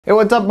Hey,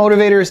 what's up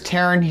motivators?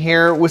 Taren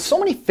here. With so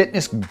many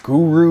fitness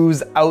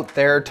gurus out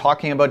there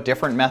talking about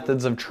different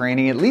methods of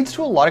training, it leads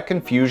to a lot of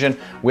confusion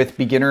with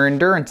beginner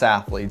endurance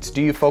athletes.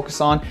 Do you focus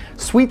on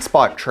sweet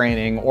spot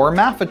training or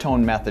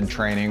maffetone method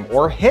training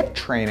or HIIT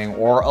training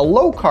or a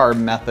low carb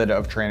method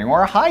of training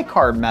or a high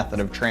carb method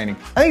of training?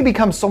 I think it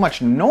becomes so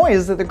much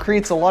noise that it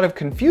creates a lot of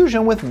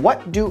confusion with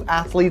what do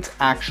athletes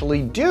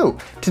actually do.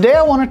 Today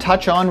I want to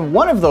touch on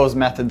one of those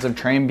methods of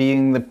training,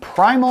 being the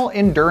Primal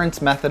Endurance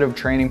method of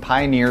training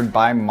pioneered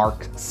by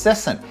Mark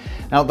Sisson.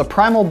 Now, the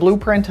Primal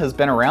Blueprint has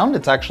been around.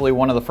 It's actually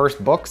one of the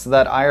first books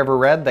that I ever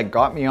read that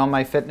got me on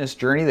my fitness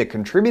journey, that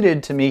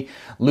contributed to me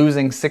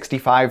losing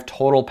 65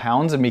 total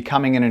pounds and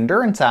becoming an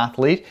endurance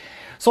athlete.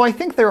 So I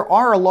think there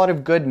are a lot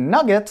of good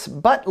nuggets,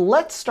 but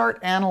let's start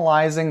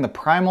analyzing the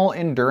Primal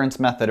Endurance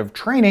method of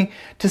training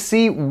to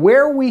see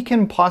where we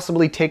can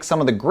possibly take some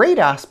of the great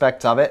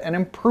aspects of it and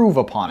improve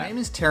upon it. My name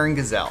is Taren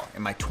Gazelle.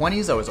 In my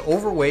 20s, I was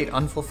overweight,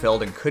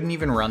 unfulfilled, and couldn't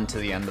even run to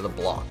the end of the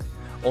block.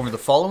 Over the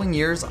following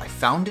years, I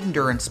found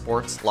endurance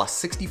sports, lost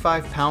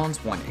 65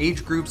 pounds, won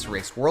age groups,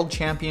 raced world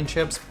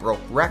championships,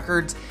 broke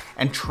records,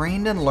 and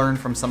trained and learned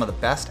from some of the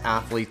best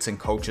athletes and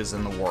coaches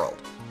in the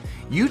world.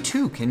 You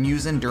too can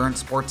use endurance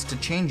sports to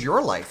change your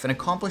life and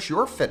accomplish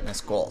your fitness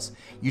goals.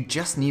 You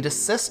just need a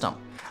system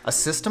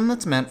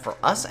that's meant for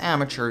us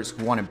amateurs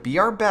who want to be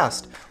our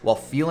best while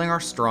feeling our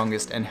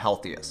strongest and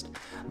healthiest.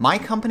 My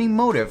company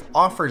Motive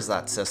offers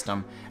that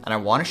system, and I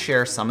want to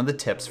share some of the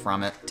tips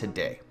from it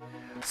today.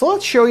 So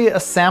let's show you a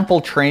sample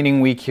training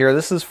week here.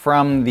 This is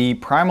from the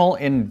Primal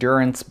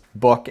Endurance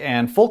book,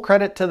 and full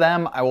credit to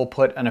them. I will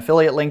put an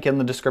affiliate link in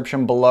the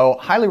description below.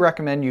 Highly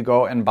recommend you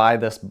go and buy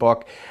this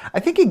book. I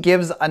think it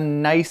gives a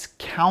nice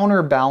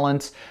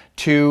counterbalance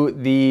to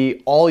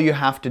the all you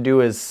have to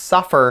do is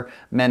suffer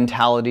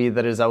mentality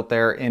that is out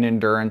there in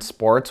endurance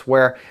sports,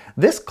 where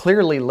this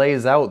clearly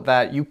lays out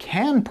that you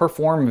can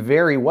perform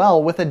very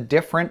well with a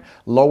different,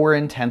 lower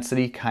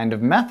intensity kind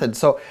of method.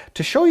 So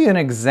to show you an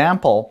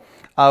example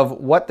of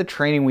what the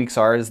training weeks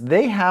are, is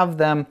they have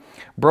them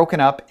broken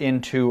up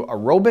into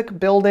aerobic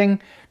building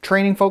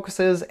training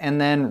focuses and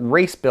then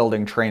race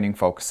building training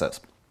focuses.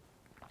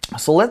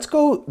 So let's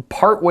go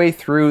part way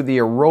through the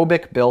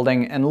aerobic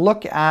building and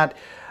look at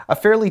a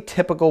fairly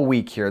typical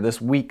week here,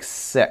 this week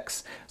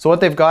 6. So what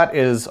they've got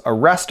is a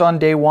rest on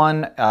day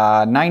 1,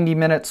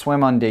 90-minute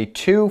swim on day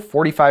 2,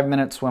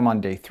 45-minute swim on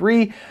day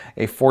 3,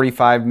 a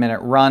 45-minute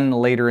run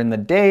later in the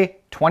day,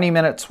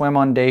 20-minute swim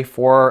on day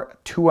 4,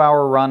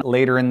 2-hour run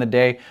later in the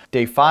day.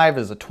 Day 5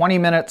 is a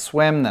 20-minute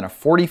swim, then a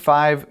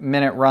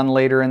 45-minute run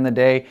later in the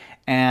day,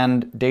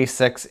 and day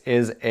 6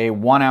 is a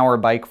 1-hour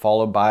bike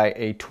followed by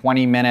a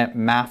 20-minute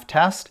MAF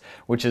test,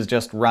 which is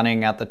just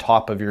running at the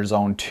top of your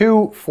zone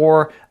 2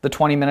 for the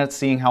 20 minutes,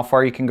 seeing how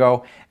far you can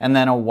go, and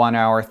then a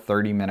 1-hour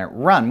 30-minute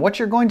run. What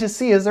you're going to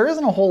see is there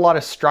isn't a whole lot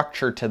of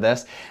structure to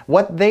this.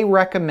 What they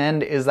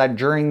recommend is that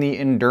during the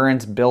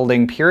endurance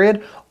building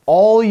period,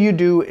 all you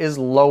do is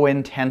low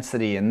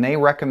intensity, and they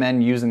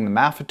recommend using the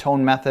maffetone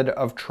method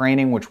of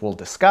training, which we'll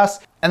discuss.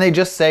 And they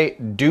just say,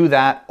 do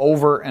that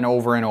over and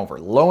over and over.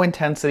 Low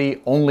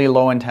intensity, only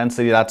low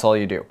intensity, that's all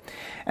you do.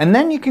 And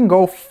then you can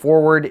go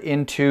forward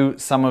into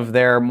some of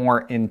their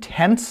more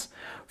intense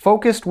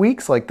focused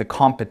weeks, like the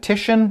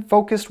competition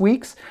focused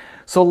weeks.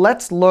 So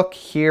let's look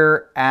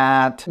here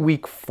at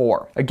week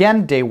 4.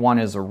 Again, day 1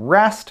 is a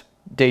rest.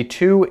 Day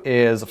 2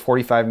 is a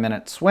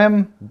 45-minute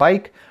swim,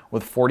 bike,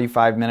 with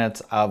 45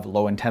 minutes of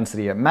low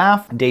intensity at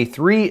MAF. Day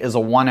 3 is a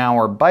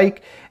 1-hour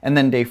bike. And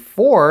then day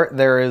 4,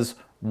 there is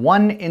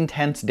one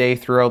intense day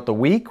throughout the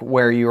week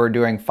where you are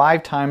doing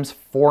 5 times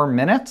 4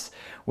 minutes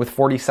with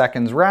 40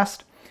 seconds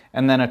rest,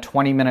 and then a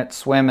 20-minute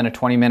swim and a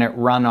 20-minute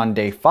run on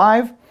day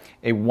 5,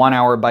 a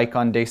 1-hour bike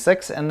on day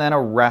 6, and then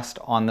a rest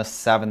on the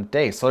 7th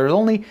day. So there's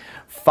only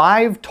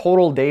 5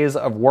 total days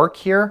of work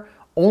here.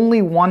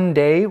 Only one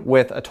day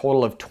with a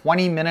total of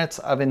 20 minutes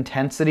of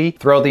intensity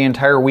throughout the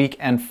entire week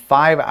and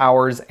 5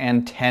 hours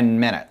and 10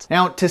 minutes.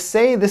 Now, to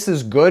say this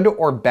is good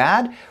or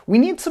bad, we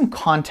need some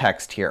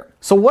context here.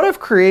 So what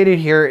I've created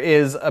here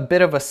is a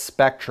bit of a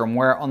spectrum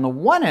where on the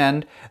one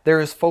end,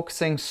 there is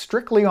focusing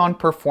strictly on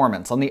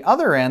performance. On the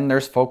other end,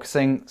 there's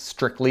focusing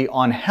strictly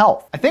on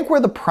health. I think where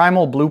the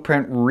Primal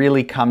Blueprint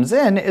really comes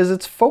in is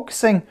it's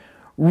focusing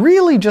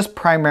really just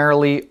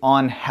primarily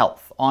on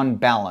health, on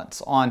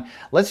balance, on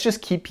let's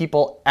just keep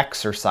people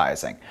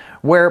exercising,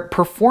 where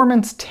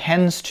performance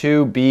tends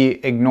to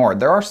be ignored.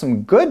 There are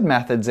some good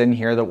methods in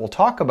here that we'll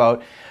talk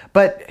about,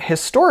 but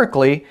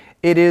historically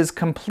it is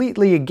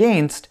completely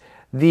against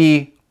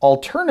the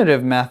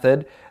alternative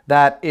method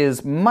that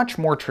is much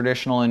more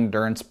traditional in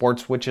endurance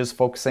sports, which is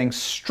focusing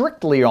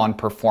strictly on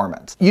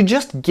performance. You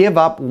just give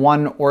up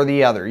one or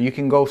the other. You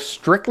can go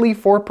strictly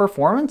for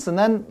performance, and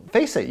then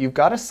face it, you've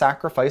got to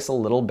sacrifice a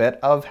little bit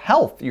of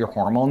health. Your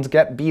hormones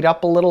get beat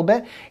up a little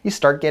bit. You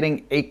start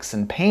getting aches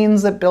and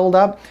pains that build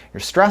up.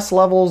 Your stress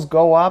levels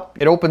go up.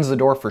 It opens the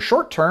door for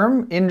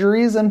short-term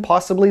injuries and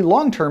possibly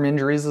long-term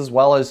injuries, as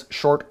well as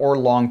short or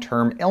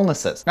long-term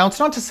illnesses. Now, it's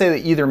not to say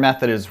that either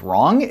method is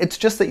wrong. It's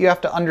just that you have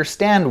to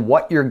understand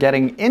what you're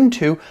getting into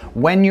into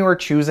when you are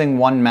choosing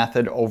one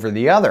method over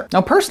the other.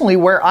 Now, personally,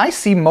 where I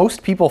see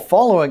most people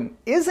following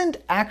isn't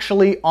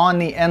actually on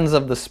the ends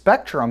of the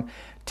spectrum,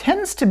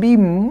 tends to be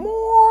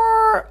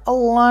more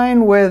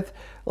aligned with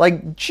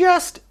like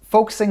just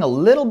focusing a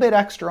little bit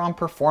extra on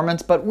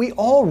performance, but we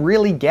all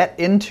really get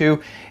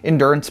into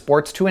endurance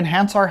sports to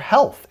enhance our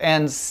health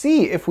and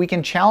see if we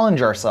can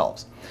challenge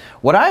ourselves.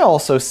 What I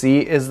also see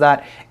is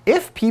that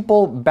if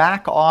people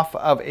back off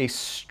of a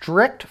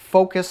strict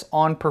focus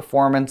on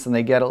performance and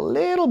they get a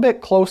little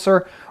bit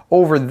closer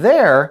over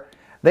there,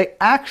 they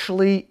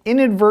actually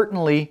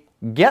inadvertently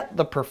get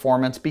the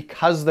performance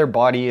because their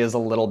body is a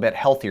little bit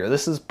healthier.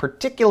 This is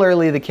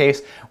particularly the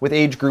case with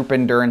age group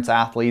endurance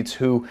athletes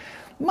who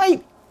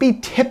might be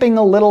tipping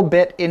a little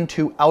bit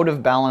into out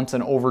of balance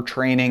and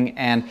overtraining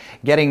and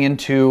getting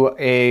into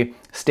a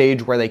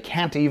stage where they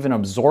can't even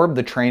absorb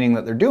the training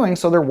that they're doing,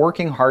 so they're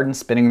working hard and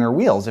spinning their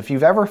wheels. If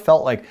you've ever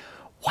felt like,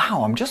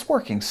 wow, I'm just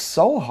working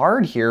so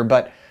hard here,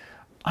 but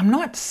I'm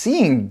not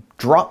seeing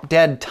drop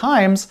dead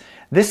times,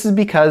 this is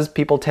because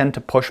people tend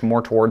to push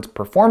more towards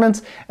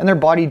performance and their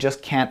body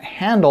just can't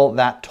handle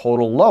that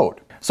total load.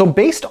 So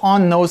based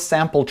on those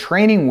sample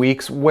training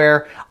weeks,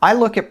 where I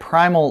look at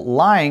primal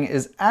lying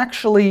is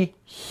actually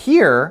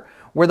here,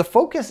 where the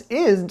focus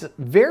is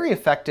very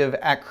effective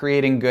at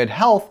creating good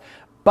health,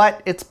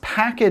 but it's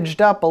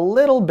packaged up a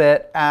little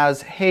bit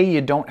as, hey,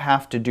 you don't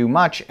have to do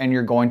much and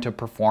you're going to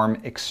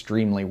perform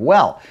extremely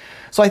well.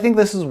 So I think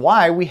this is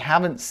why we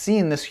haven't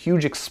seen this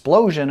huge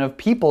explosion of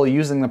people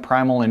using the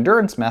Primal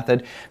Endurance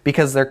method,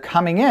 because they're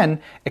coming in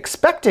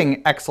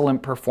expecting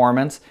excellent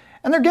performance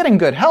and they're getting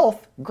good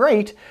health,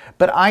 great,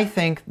 but I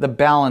think the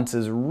balance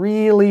is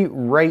really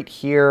right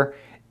here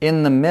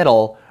in the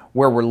middle,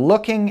 where we're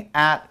looking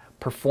at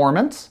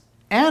performance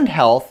and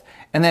health,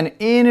 and then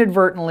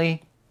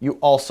inadvertently you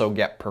also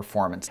get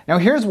performance. Now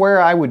here's where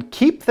I would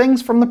keep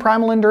things from the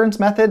Primal Endurance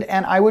method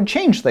and I would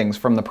change things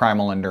from the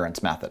Primal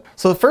Endurance method.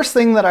 So the first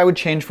thing that I would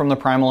change from the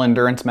Primal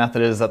Endurance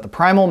method is that the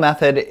Primal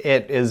method,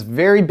 it is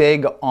very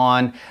big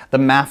on the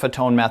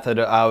Maffetone method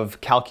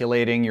of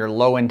calculating your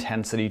low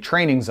intensity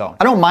training zone.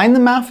 I don't mind the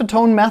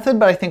Maffetone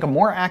method, but I think a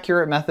more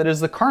accurate method is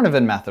the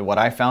Carnivin method. What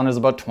I found is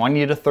about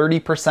 20 to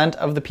 30%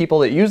 of the people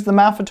that use the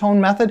Maffetone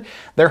method,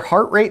 their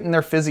heart rate and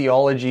their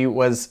physiology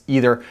was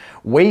either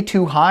way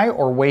too high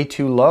or way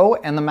too low,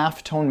 and the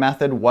Maffetone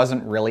method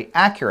wasn't really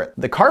accurate.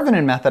 The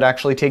Carnivin method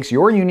actually takes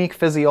your unique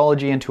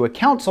physiology into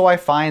account, so I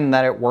find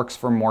that it works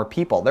for more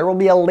people. There will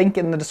be a link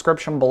in the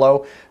description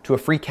below to a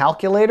free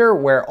calculator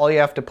where all you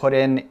have to put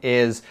in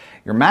is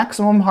your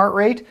maximum heart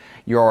rate,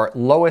 your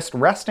lowest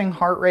resting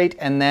heart rate,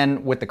 and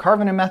then with the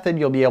Carnivin method,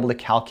 you'll be able to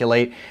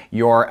calculate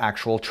your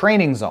actual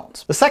training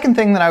zones. The second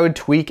thing that I would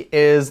tweak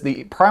is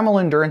the Primal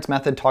Endurance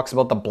method talks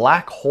about the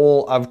black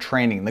hole of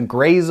training, the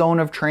gray zone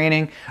of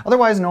training,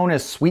 otherwise known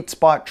as sweet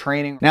spot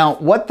training. Now,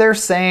 what they're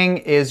saying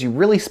is you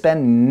really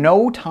spend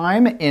no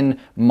time in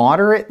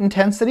moderate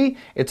intensity.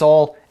 It's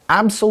all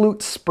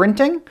absolute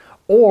sprinting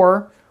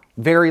or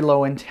very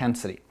low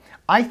intensity.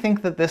 I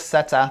think that this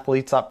sets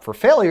athletes up for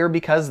failure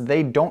because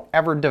they don't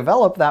ever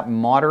develop that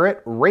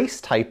moderate race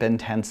type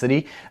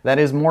intensity that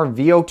is more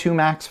VO2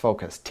 max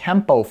focused,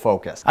 tempo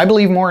focused. I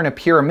believe more in a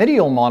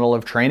pyramidal model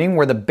of training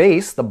where the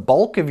base, the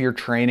bulk of your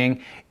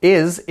training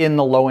is in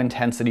the low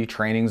intensity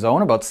training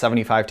zone, about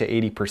 75 to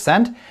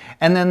 80%.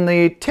 And then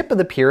the tip of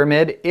the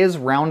pyramid is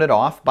rounded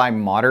off by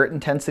moderate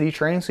intensity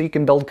training so you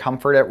can build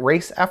comfort at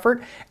race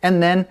effort,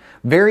 and then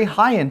very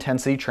high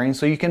intensity training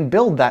so you can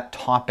build that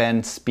top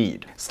end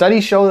speed.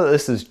 Studies show that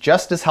this is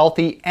just as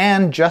healthy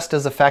and just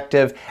as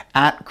effective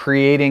at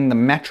creating the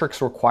metrics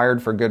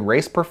required for good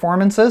race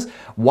performances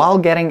while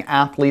getting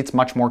athletes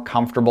much more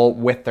comfortable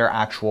with their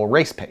actual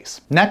race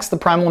pace. Next, the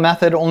Primal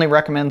method only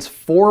recommends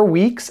 4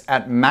 weeks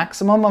at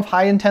maximum of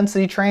high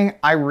intensity training.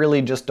 I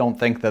really just don't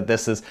think that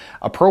this is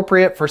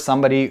appropriate for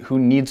somebody who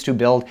needs to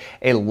build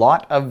a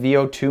lot of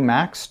VO2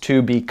 max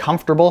to be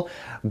comfortable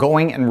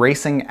going and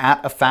racing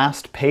at a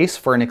fast pace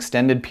for an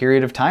extended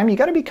period of time. You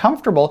got to be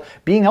comfortable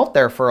being out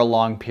there for a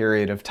long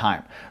period of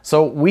time.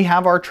 So we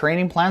have our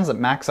training plans that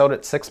max out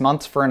at 6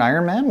 months for an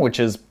Ironman, which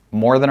is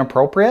more than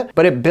appropriate,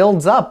 but it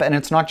builds up and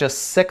it's not just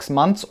 6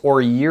 months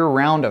or year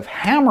round of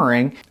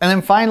hammering. And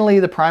then finally,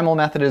 the Primal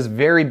method is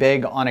very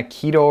big on a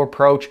keto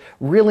approach,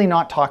 really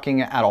not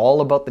talking at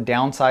all about the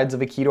downsides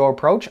of a keto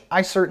approach.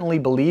 I certainly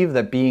believe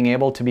that being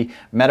able to be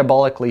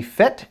metabolically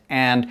fit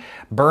and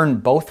burn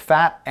both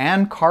fat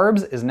and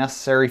carbs is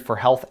necessary for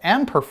health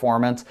and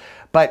performance,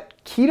 but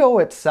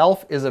keto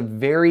itself is a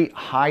very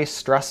high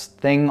stress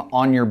thing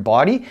on your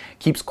body,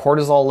 keeps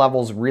cortisol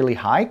levels really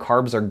high.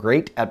 Carbs are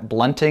great at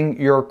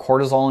blunting your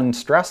cortisol and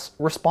stress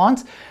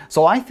response.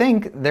 So I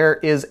think there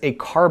is a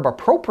carb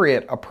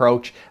appropriate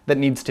approach that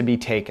needs to be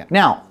taken.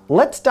 Now,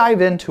 let's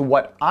dive into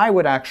what I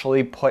would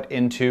actually put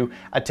into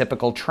a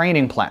typical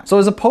training plan. So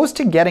as opposed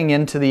to getting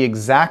into the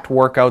exact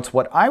workouts,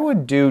 what I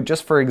would do,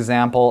 just for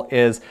example,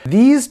 is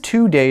these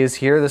 2 days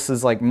here, this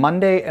is like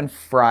Monday and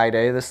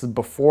Friday, this is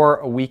before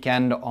a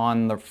weekend on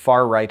on the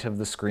far right of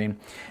the screen.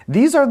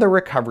 These are the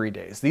recovery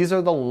days. These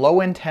are the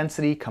low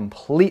intensity,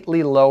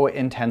 completely low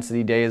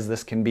intensity days.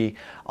 This can be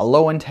a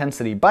low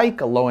intensity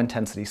bike, a low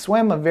intensity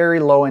swim, a very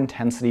low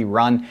intensity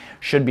run.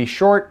 Should be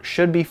short,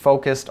 should be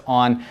focused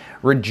on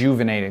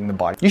rejuvenating the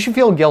body. You should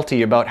feel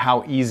guilty about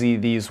how easy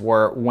these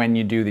were when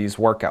you do these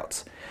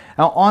workouts.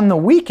 Now on the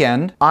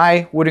weekend,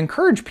 I would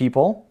encourage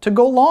people to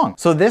go long.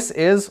 So this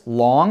is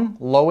long,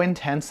 low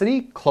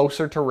intensity,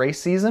 closer to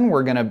race season.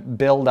 We're gonna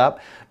build up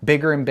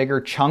bigger and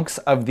bigger chunks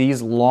of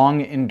these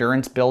long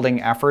endurance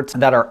building efforts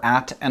that are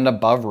at and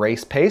above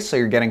race pace. So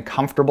you're getting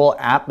comfortable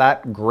at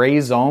that gray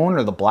zone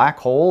or the black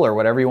hole or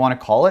whatever you wanna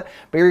call it,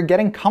 but you're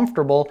getting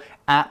comfortable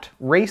at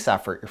race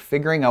effort. You're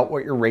figuring out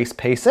what your race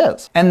pace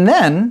is. And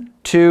then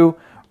to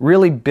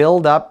really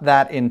build up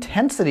that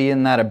intensity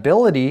and that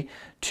ability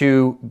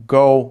to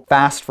go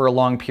fast for a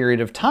long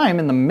period of time,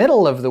 in the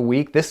middle of the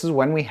week, this is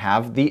when we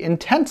have the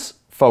intense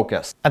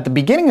focus. At the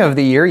beginning of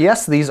the year,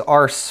 yes, these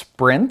are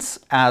sprints,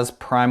 as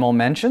Primal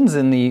mentions,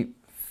 in the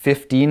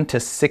 15 to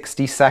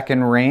 60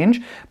 second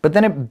range, but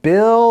then it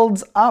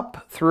builds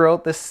up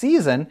throughout the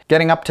season,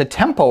 getting up to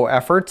tempo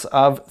efforts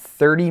of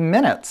 30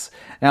 minutes.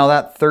 Now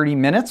that 30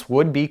 minutes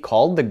would be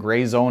called the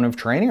gray zone of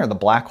training or the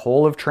black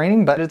hole of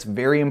training, but it's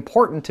very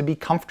important to be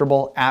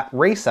comfortable at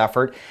race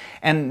effort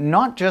and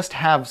not just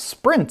have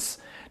sprints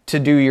to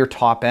do your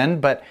top end,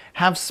 but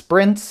have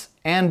sprints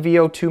and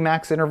VO2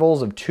 max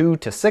intervals of 2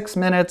 to 6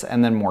 minutes,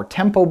 and then more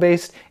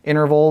tempo-based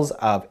intervals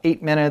of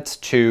 8 minutes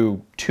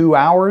to 2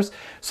 hours,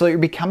 so that you're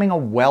becoming a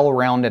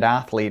well-rounded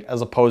athlete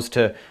as opposed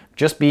to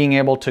just being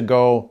able to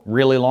go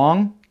really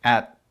long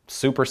at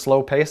super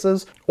slow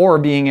paces or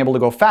being able to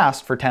go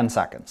fast for 10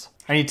 seconds.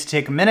 I need to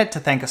take a minute to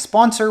thank a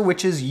sponsor,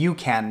 which is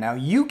UCAN. Now,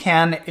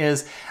 UCAN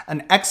is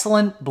an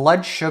excellent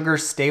blood sugar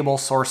stable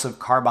source of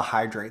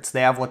carbohydrates.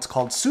 They have what's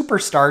called super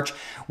starch,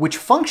 which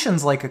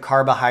functions like a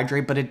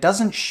carbohydrate, but it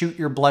doesn't shoot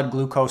your blood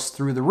glucose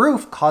through the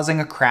roof, causing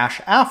a crash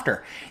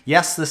after.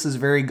 Yes, this is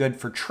very good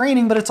for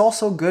training, but it's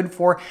also good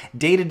for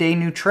day-to-day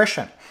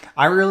nutrition.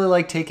 I really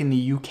like taking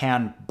the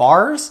UCAN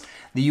bars,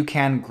 the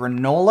UCAN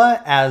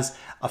granola as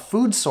a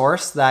food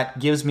source that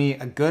gives me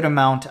a good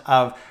amount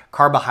of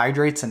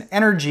carbohydrates and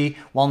energy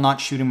while not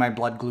shooting my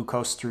blood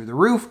glucose through the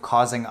roof,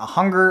 causing a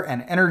hunger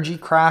and energy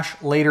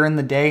crash later in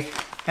the day.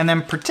 And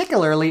then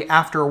particularly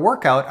after a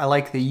workout, I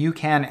like the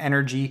UCAN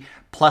Energy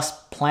Plus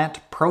Plant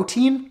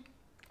Protein,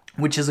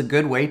 which is a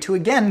good way to,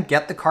 again,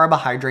 get the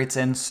carbohydrates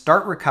in,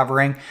 start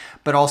recovering,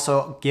 but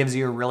also gives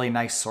you a really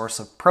nice source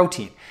of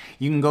protein.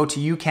 You can go to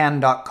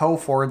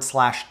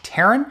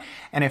ucan.co/Taren,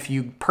 and if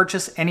you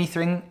purchase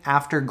anything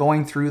after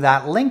going through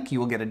that link, you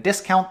will get a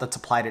discount that's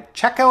applied at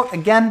checkout.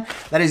 Again,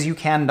 that is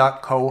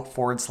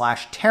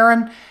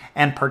ucan.co/Taren,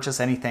 and purchase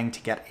anything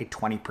to get a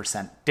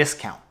 20%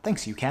 discount.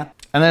 Thanks, UCAN.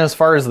 And then as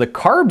far as the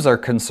carbs are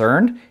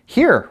concerned,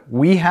 here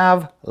we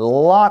have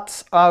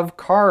lots of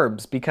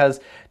carbs, because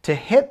to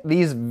hit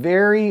these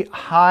very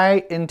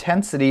high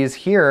intensities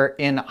here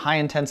in high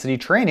intensity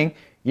training,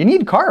 you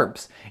need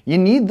carbs. You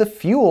need the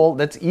fuel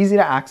that's easy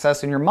to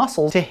access in your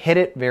muscles to hit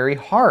it very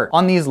hard.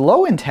 On these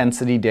low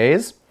intensity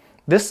days,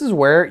 this is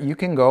where you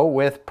can go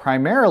with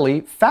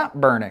primarily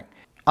fat burning.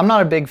 I'm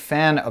not a big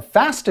fan of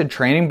fasted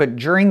training, but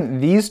during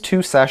these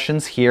two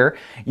sessions here,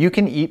 you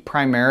can eat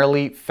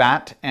primarily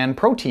fat and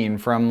protein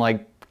from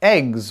like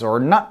eggs or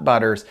nut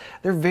butters.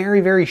 They're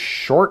very, very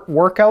short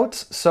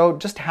workouts, so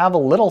just have a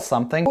little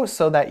something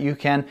so that you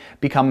can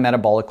become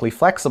metabolically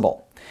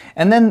flexible.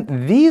 And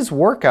then these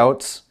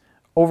workouts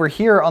over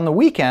here on the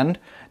weekend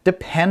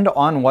depend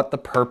on what the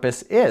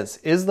purpose is.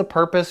 Is the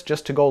purpose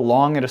just to go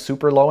long at a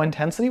super low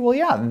intensity? Well,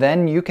 yeah,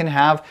 then you can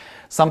have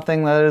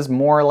something that is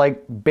more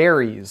like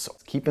berries,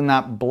 keeping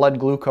that blood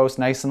glucose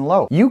nice and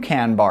low.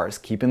 UCAN bars,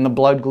 keeping the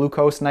blood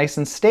glucose nice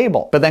and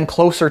stable. But then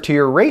closer to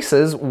your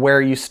races,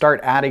 where you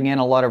start adding in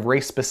a lot of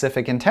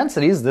race-specific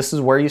intensities, this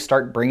is where you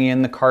start bringing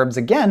in the carbs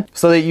again,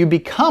 so that you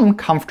become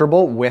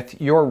comfortable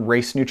with your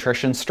race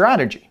nutrition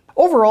strategy.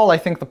 Overall, I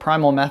think the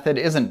Primal method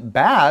isn't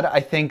bad. I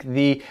think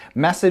the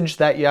message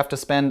that you have to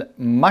spend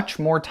much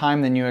more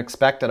time than you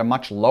expect at a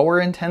much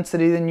lower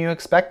intensity than you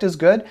expect is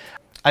good.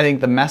 I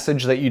think the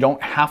message that you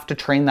don't have to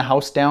train the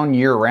house down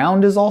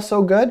year-round is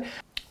also good.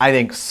 I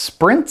think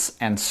sprints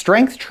and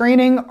strength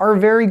training are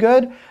very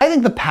good. I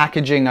think the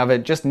packaging of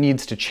it just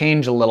needs to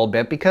change a little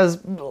bit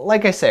because,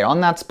 like I say, on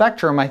that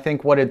spectrum, I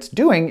think what it's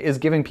doing is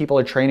giving people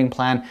a training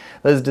plan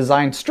that is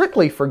designed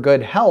strictly for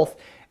good health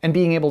and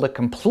being able to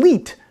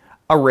complete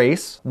a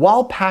race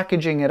while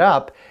packaging it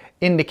up,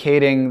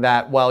 indicating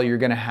that, well, you're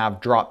gonna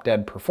have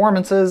drop-dead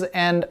performances,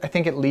 and I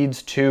think it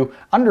leads to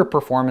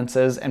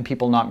underperformances and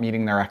people not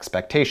meeting their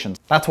expectations.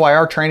 That's why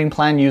our training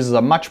plan uses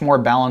a much more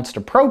balanced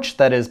approach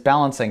that is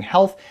balancing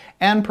health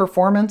and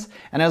performance,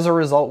 and as a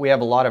result, we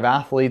have a lot of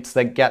athletes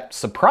that get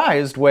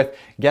surprised with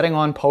getting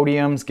on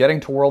podiums, getting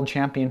to world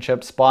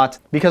championship spots,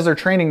 because they're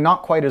training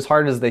not quite as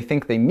hard as they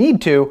think they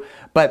need to,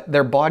 but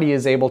their body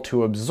is able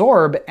to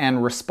absorb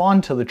and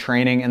respond to the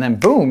training, and then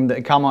boom,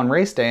 they come on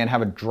race day and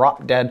have a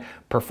drop-dead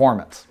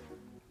performance.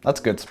 That's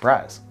a good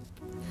surprise.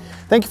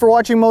 Thank you for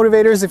watching,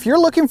 motivators. If you're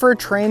looking for a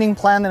training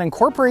plan that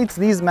incorporates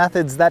these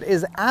methods that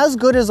is as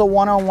good as a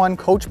one-on-one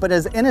coach but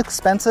as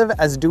inexpensive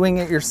as doing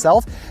it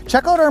yourself,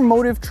 check out our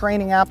Motive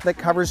training app that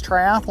covers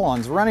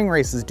triathlons, running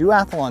races,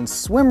 duathlons,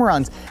 swim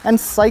runs, and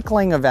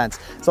cycling events.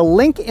 There's a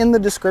link in the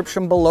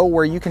description below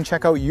where you can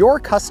check out your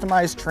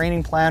customized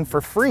training plan for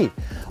free.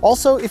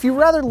 Also, if you'd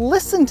rather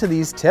listen to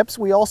these tips,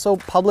 we also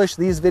publish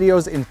these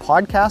videos in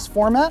podcast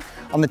format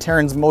on the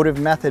Taren's Motive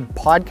Method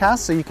podcast,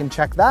 so you can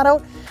check that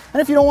out. And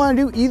if you don't want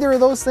to do either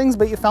of those things,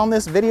 but you found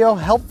this video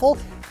helpful,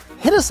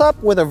 hit us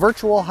up with a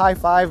virtual high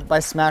five by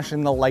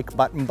smashing the like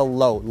button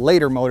below.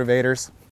 Later, motivators.